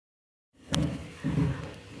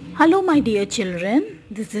Hello my dear children,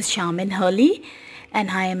 this is Shamin Hurley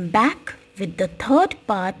and I am back with the third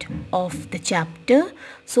part of the chapter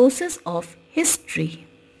Sources of History.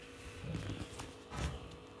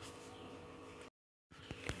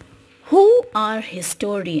 Who are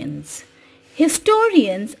historians?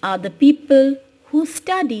 Historians are the people who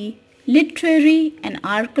study literary and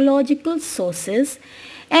archaeological sources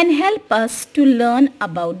and help us to learn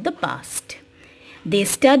about the past. They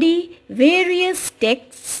study various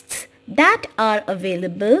texts that are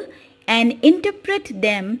available and interpret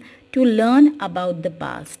them to learn about the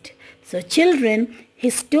past. So children,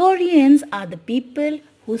 historians are the people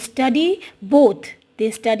who study both.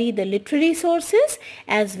 They study the literary sources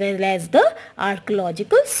as well as the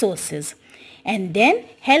archaeological sources and then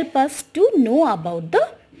help us to know about the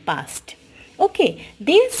past. Okay,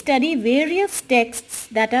 they study various texts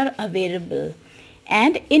that are available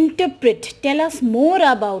and interpret, tell us more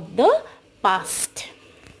about the past.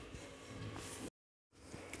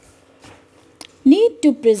 Need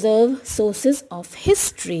to preserve sources of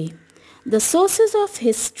history. The sources of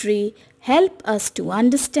history help us to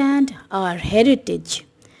understand our heritage.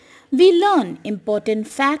 We learn important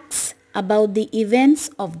facts about the events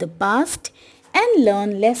of the past and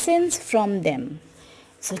learn lessons from them.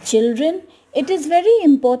 So children, it is very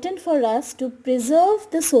important for us to preserve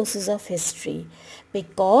the sources of history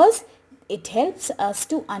because it helps us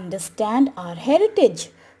to understand our heritage,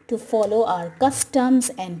 to follow our customs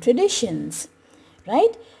and traditions,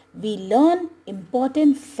 right? We learn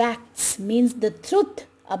important facts, means the truth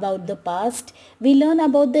about the past. We learn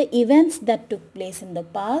about the events that took place in the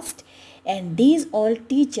past and these all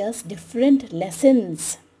teach us different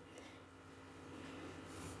lessons.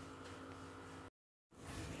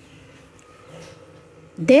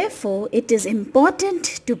 Therefore, it is important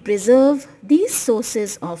to preserve these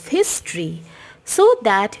sources of history so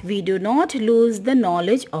that we do not lose the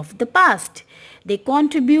knowledge of the past. They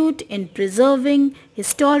contribute in preserving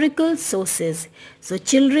historical sources. So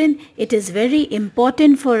children, it is very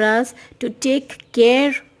important for us to take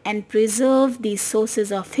care and preserve these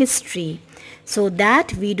sources of history so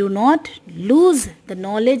that we do not lose the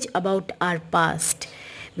knowledge about our past.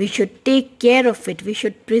 We should take care of it. We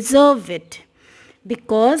should preserve it,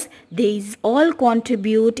 because these all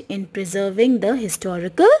contribute in preserving the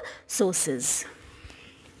historical sources.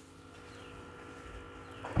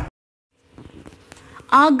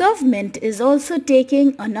 Our government is also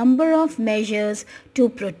taking a number of measures to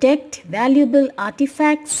protect valuable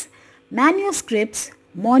artifacts, manuscripts,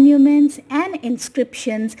 monuments and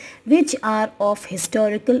inscriptions which are of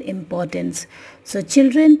historical importance. So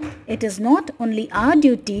children, it is not only our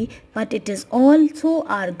duty but it is also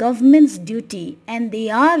our government's duty, and they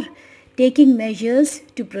are taking measures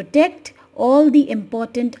to protect all the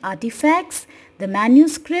important artifacts, the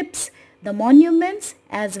manuscripts, the monuments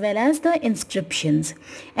as well as the inscriptions.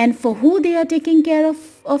 And for who they are taking care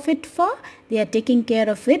of it for? They are taking care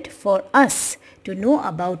of it for us to know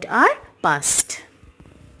about our past.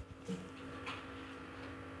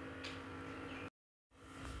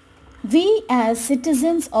 We as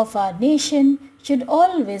citizens of our nation should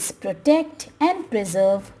always protect and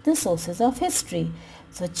preserve the sources of history.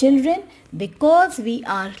 So children, because we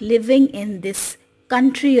are living in this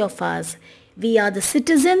country of ours, we are the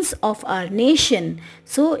citizens of our nation,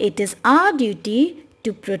 so it is our duty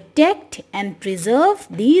to protect and preserve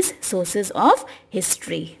these sources of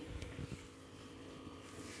history.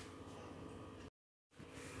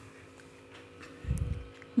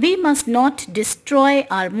 We must not destroy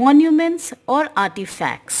our monuments or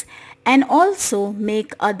artifacts and also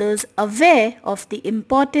make others aware of the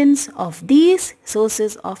importance of these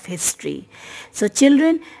sources of history. So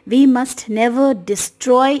children, we must never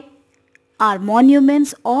destroy our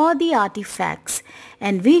monuments or the artifacts,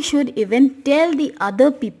 and we should even tell the other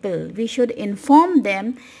people, we should inform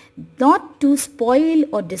them not to spoil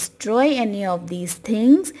or destroy any of these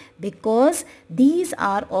things because these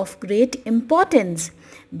are of great importance.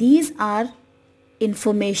 These are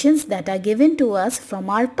informations that are given to us from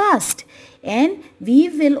our past and we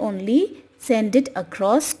will only send it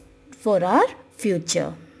across for our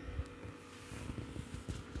future.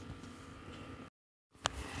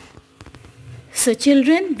 So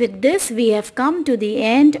children, with this we have come to the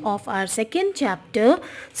end of our second chapter,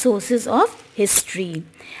 Sources of History.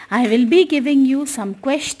 I will be giving you some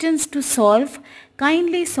questions to solve.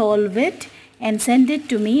 Kindly solve it and send it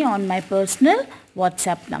to me on my personal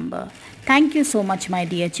WhatsApp number. Thank you so much, my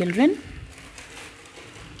dear children.